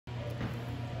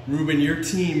Rueben, your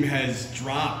team has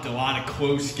dropped a lot of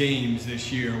close games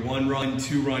this year, 1-run,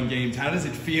 2-run games. How does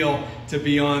it feel to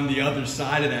be on the other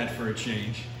side of that for a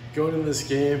change? Going into this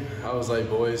game, I was like,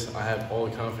 boys, I have all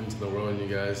the confidence in the world in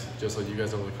you guys, just like you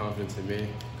guys have all the confidence in me.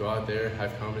 Go out there,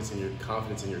 have confidence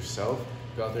in yourself.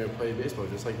 Go out there and play baseball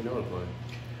just like you know to play.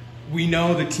 We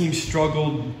know the team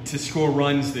struggled to score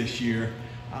runs this year.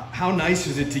 How nice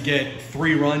was it to get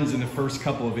 3 runs in the first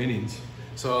couple of innings?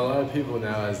 So a lot of people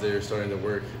now, as they're starting to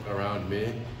work around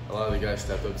me, a lot of the guys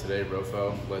stepped up today.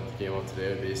 Rofo led the game up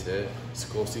today, a base hit.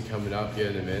 Skolsky coming up,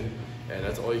 getting him in. And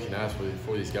that's all you can ask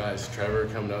for these guys. Trevor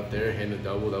coming out there, hitting a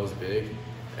double, that was big.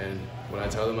 And when I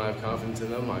tell them I have confidence in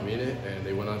them, I mean it. And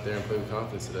they went out there and played with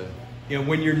confidence today. You know,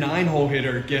 when your 9-hole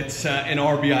hitter gets an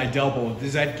RBI double,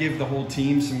 does that give the whole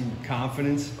team some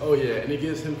confidence? Oh yeah, and it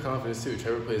gives him confidence too.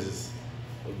 Trevor plays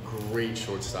a great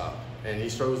shortstop. And he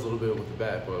struggles a little bit with the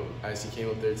bat, but as he came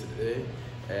up there today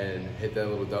and hit that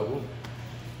little double,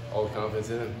 all the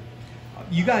confidence in him.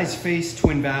 You guys faced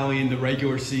Twin Valley in the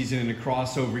regular season in a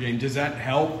crossover game. Does that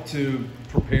help to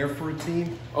prepare for a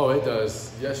team? Oh, it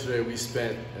does. Yesterday we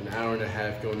spent an hour and a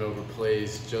half going over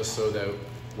plays just so that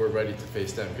we're ready to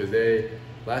face them. Because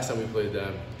last time we played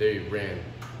them, they ran.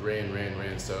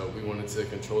 So we wanted to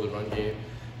control the run game,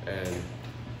 and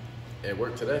it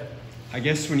worked today. I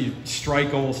guess when you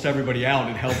strike almost everybody out,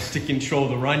 it helps to control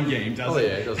the run game, doesn't it? Oh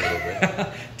yeah, it does a little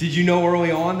bit. Did you know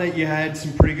early on that you had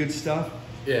some pretty good stuff?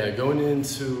 Yeah, going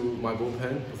into my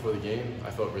bullpen before the game,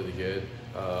 I felt really good.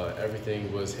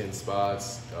 Everything was hitting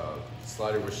spots.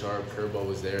 Slider was sharp. Curveball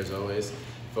was there as always.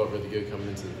 Felt really good coming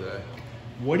into the day.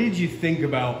 What did you think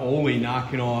about Ole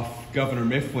knocking off Governor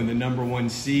Mifflin, the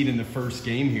 #1 seed in the first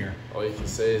game here? All you can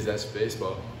say is that's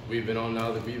baseball. We've been on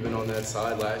that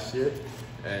side last year,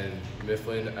 and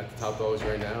Mifflin at the top dogs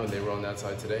right now, and they were on that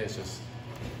side today. It's just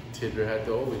tip your hat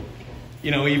to Ole.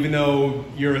 You know, even though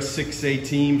you're a 6A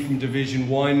team from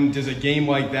Division I, does a game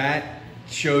like that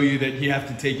show you that you have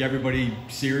to take everybody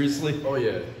seriously? Oh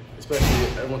yeah, especially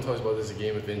everyone talks about this a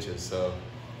game of inches. So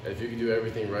if you can do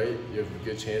everything right, you have a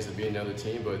good chance of beating another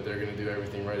team. But they're going to do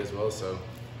everything right as well. So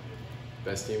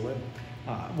best team win.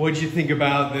 What did you think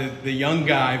about the young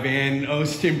guy Van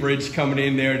Ostenbridge coming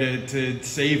in there to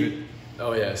save it?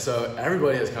 Oh yeah, so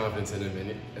everybody has confidence in him,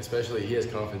 and especially he has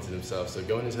confidence in himself. So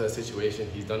going into that situation,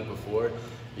 he's done it before.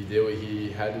 He did what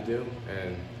he had to do,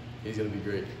 and he's going to be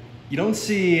great. You don't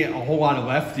see a whole lot of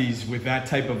lefties with that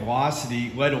type of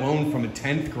velocity, let alone from a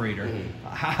 10th grader. Mm-hmm.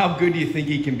 How good do you think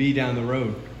he can be down the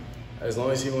road? As long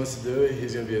as he wants to do it,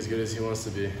 he's going to be as good as he wants to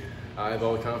be. I have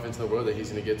all the confidence in the world that he's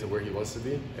going to get to where he wants to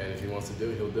be, and if he wants to do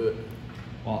it, he'll do it.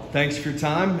 Well, thanks for your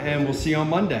time, and we'll see you on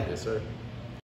Monday. Yes, sir.